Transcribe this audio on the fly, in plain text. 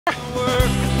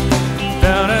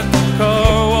Down at the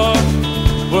car wash,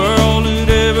 where all it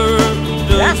ever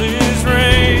does is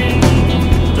rain.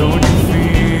 Don't you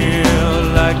feel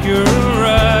like you're a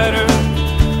rider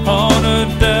on a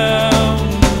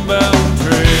downbound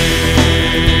train?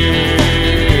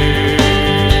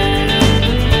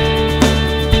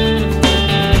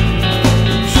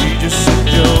 She just said,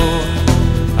 Joe,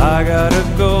 I gotta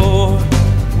go.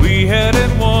 We had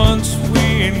it once, we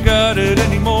ain't got it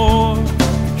anymore.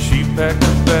 She packed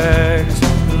her bags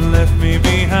and left me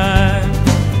behind.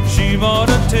 She bought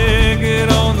a ticket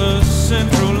on the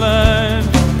Central Line.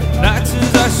 Nights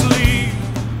as I sleep.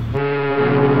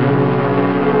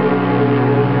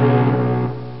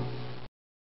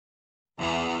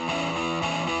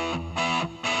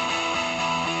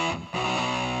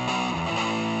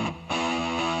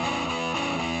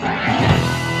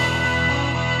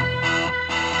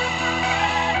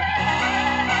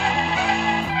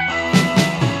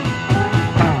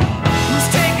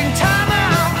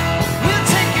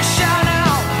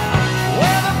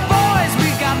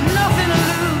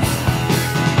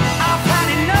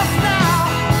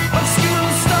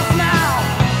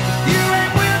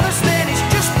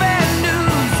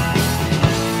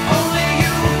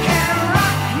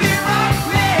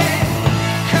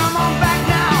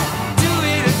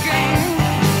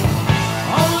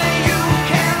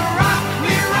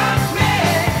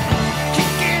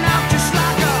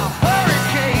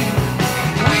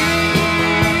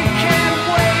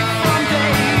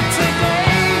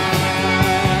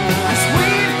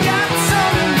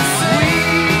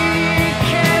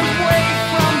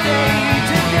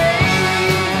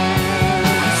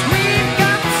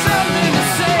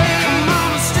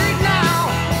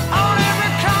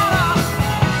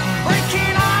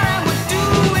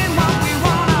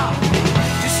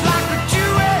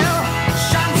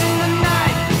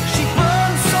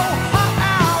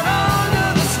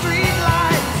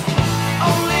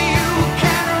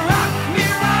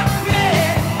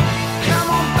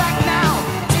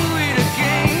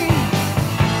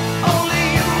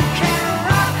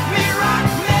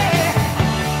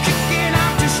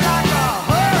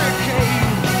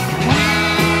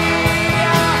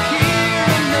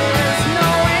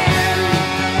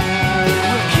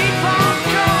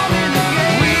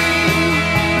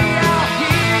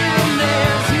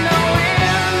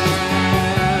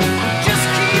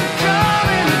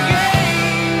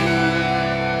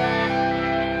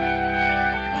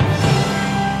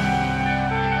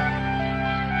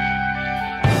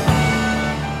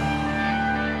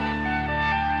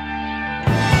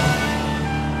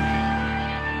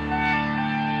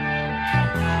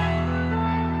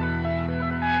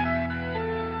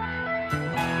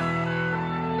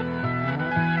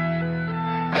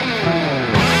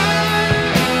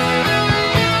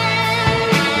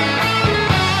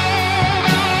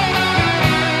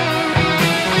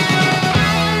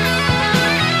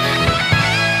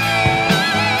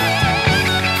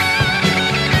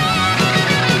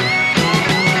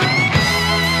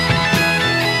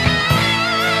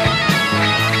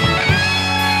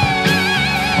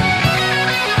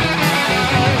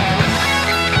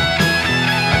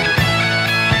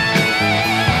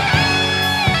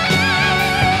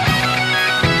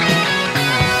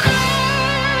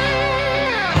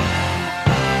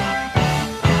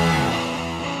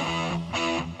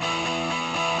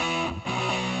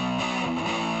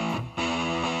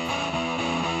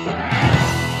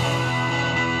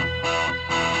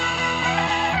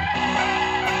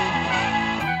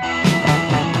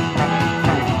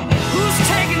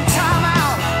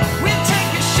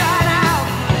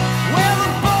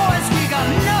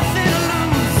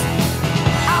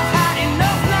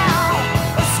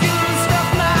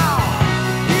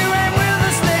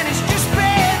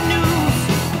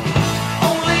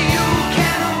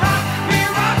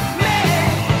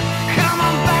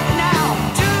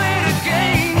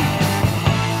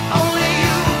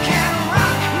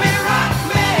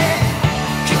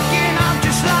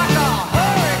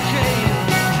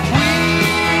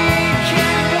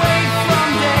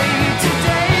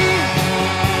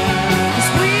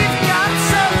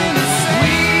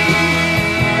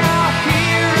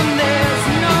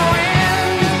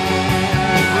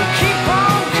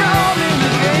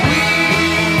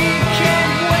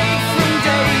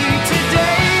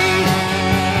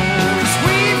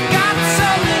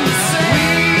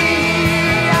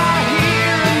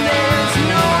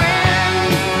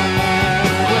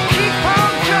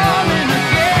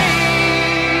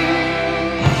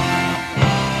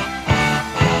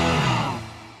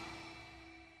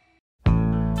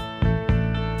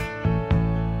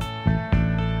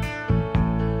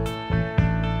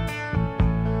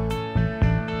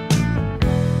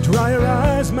 Dry your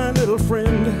eyes, my little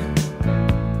friend.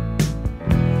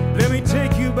 Let me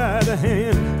take you by the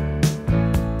hand.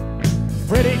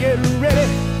 Freddie, get ready.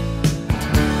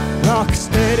 Rock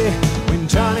steady when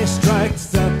Johnny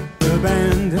strikes up the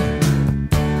band.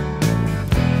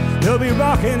 They'll be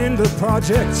rocking in the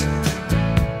project,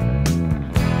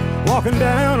 walking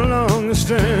down along the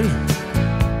strand.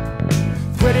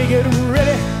 Freddie, get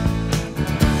ready.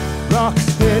 Rock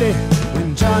steady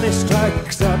when Johnny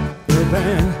strikes up the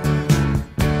band.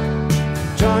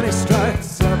 Johnny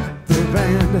strikes up the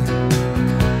band.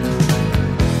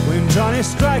 When Johnny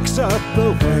strikes up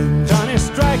the wind, Johnny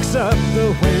strikes up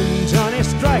the wind, Johnny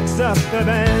strikes up the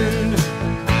band.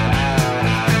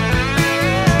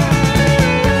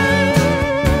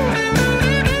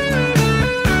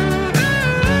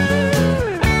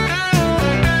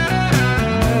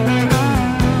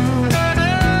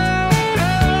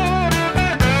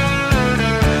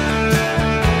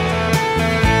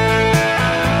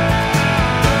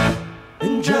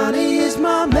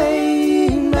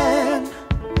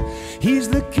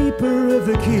 Of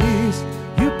the keys,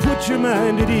 you put your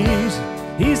mind at ease.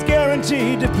 He's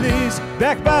guaranteed to please,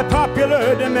 backed by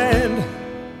popular demand.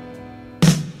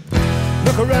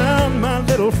 Look around, my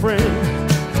little friend.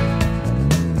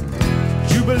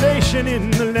 Jubilation in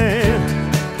the land.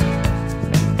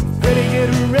 Ready, get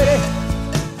ready.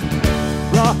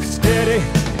 Rock steady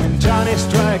when Johnny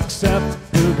strikes up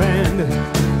the band.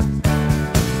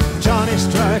 Johnny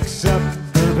strikes up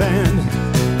the band.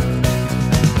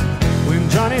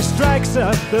 Johnny strikes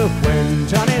up the wind,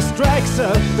 Johnny strikes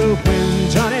up the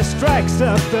wind, Johnny strikes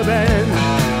up the band.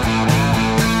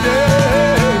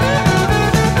 Yeah.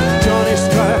 Johnny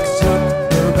strikes up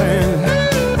the band.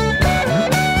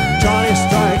 Johnny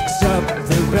strikes up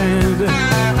the band.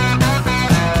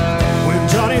 When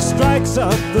Johnny strikes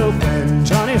up the wind,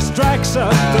 Johnny strikes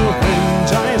up the wind,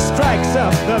 Johnny strikes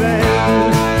up the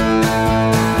band.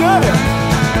 Got it!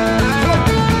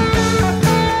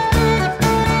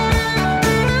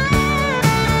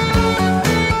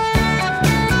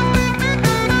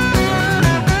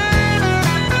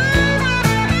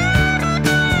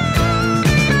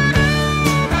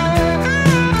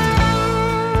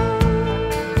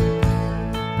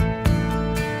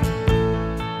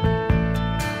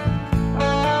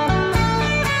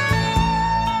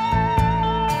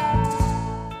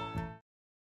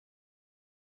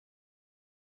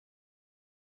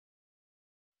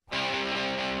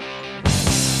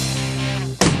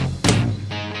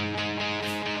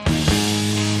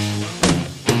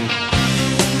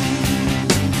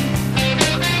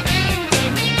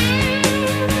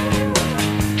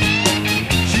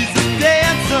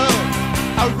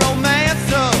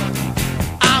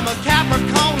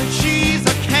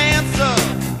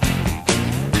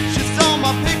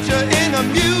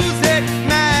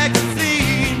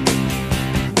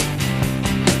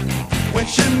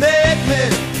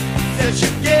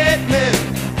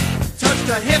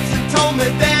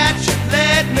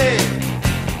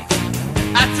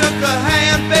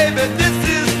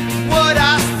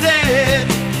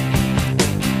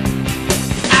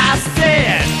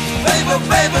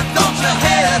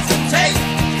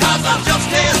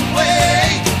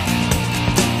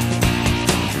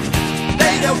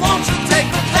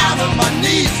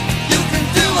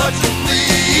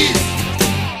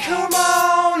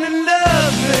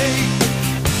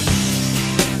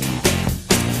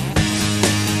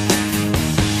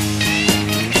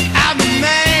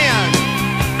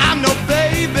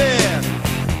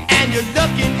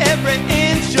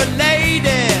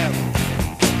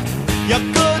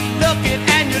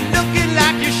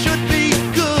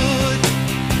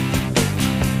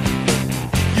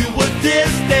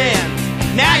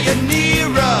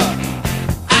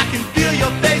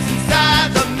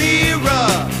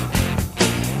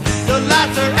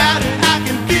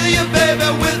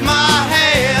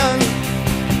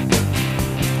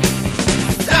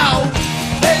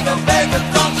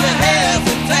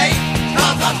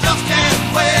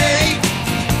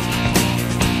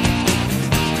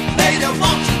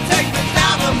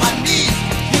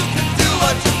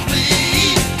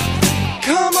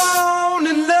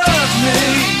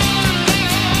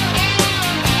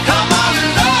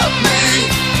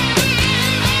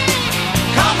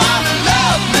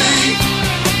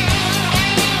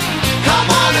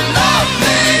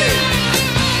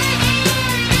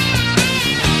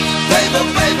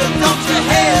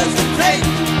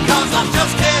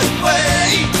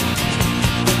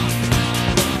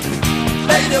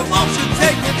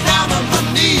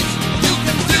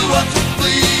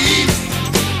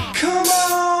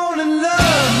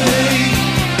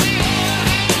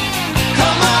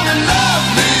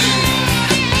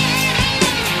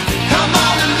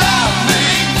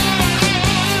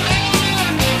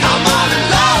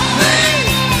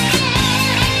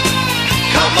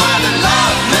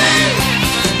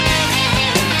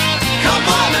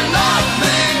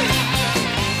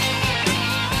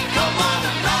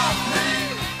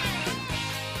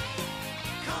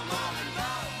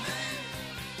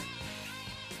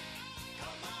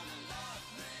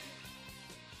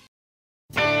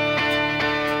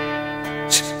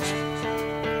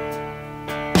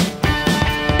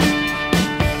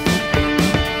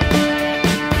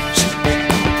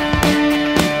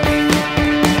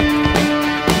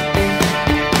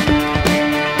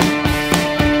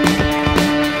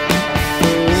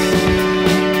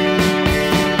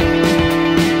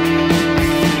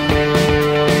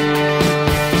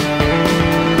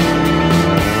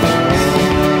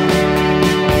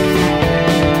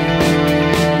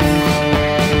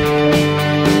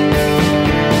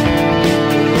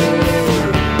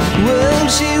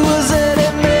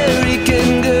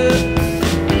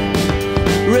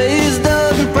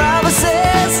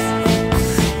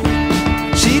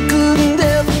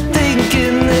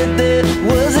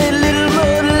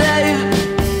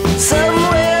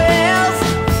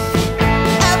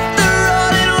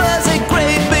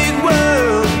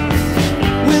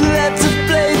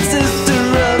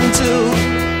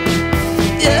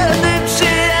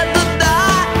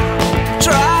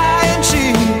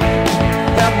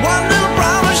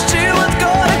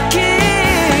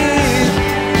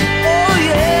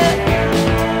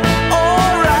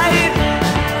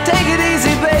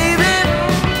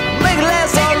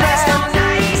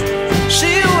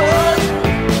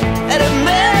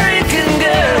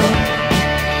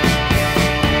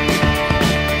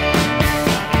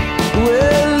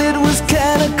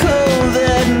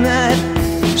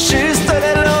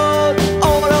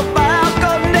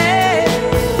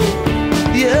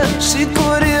 She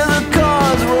could hear the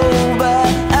cars roll by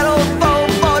at old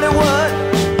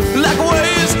 441, like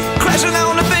waves crashing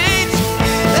on the beach.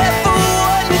 And for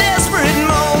one desperate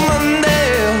moment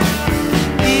there,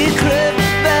 he crept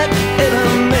back in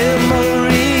her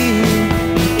memory.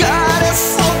 God, it's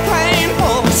so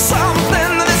painful,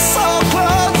 something that is so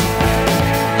close,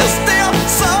 is still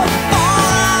so far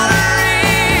out of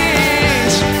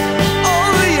reach.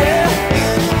 Oh yeah,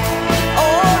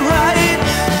 alright,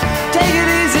 take it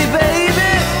easy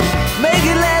baby, make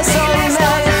it last all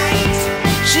night.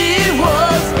 She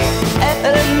was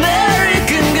an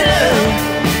American girl.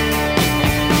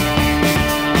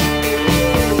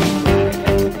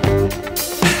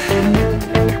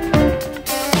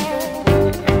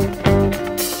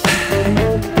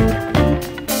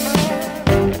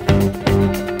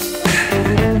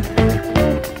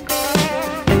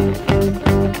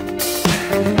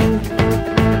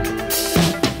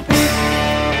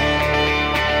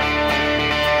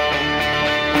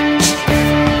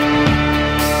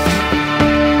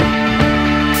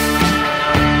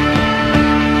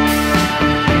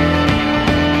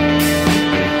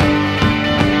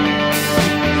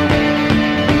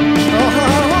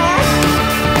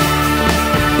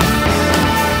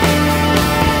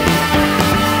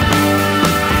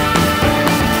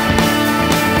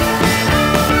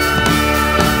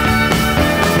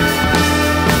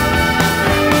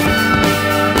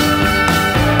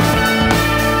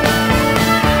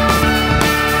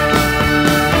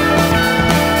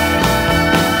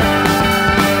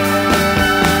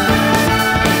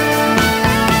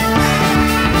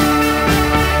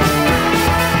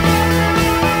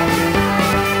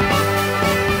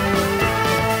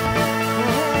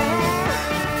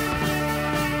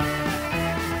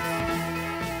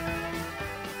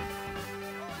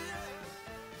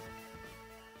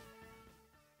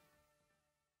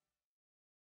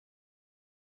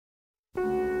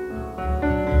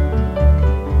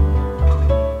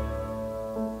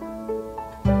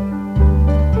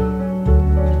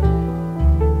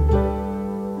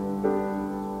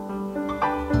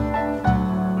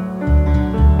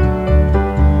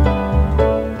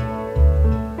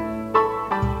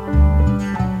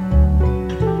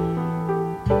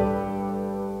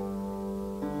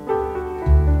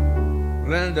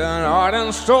 Lyndon Arden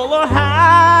stole the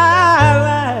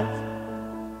highlights.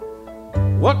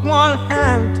 What one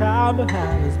hand tied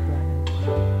behind his back.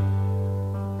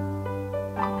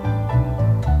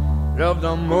 Loved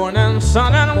the morning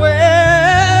sun and whiskey,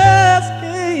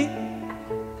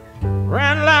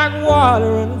 ran like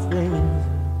water in his veins.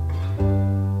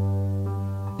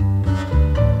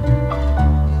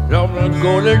 Loved to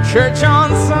go to church on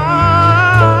Sunday,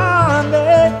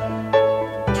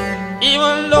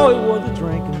 even though he was a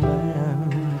drinking man.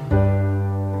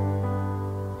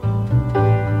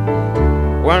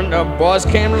 When the boys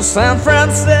came to San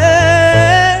Francisco,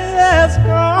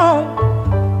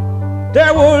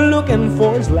 they were looking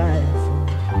for his life,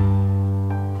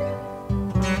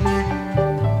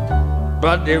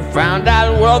 but they found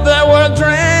out while they were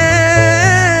drinking,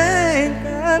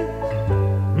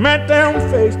 met them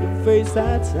face to face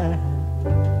outside.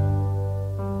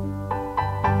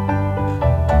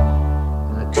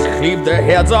 Keep their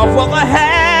heads off of the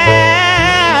hatch.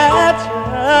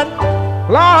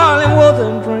 Lord, he was a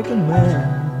drinking man.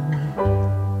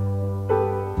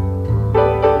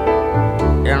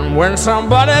 And when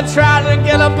somebody tried to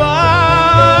get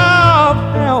above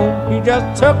him, he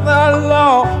just took the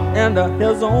law into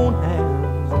his own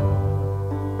hands.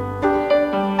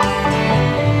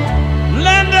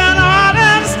 Lyndon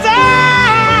Arden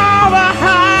stole the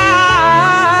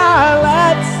highlights,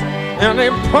 and he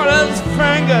put his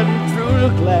finger through the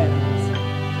glass.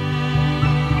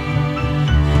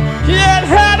 He had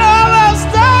heard all the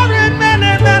stories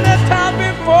many, many times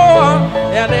before,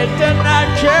 and he did not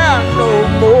care no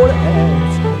more to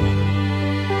ask.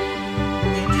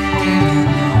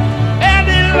 And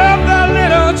he loved the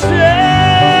little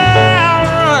children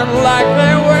like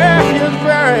they were his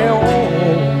very own.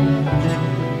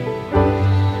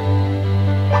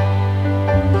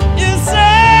 You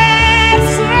said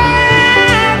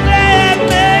someday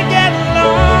they get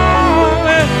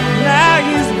lonely. Now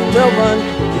he's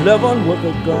living with a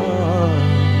gun.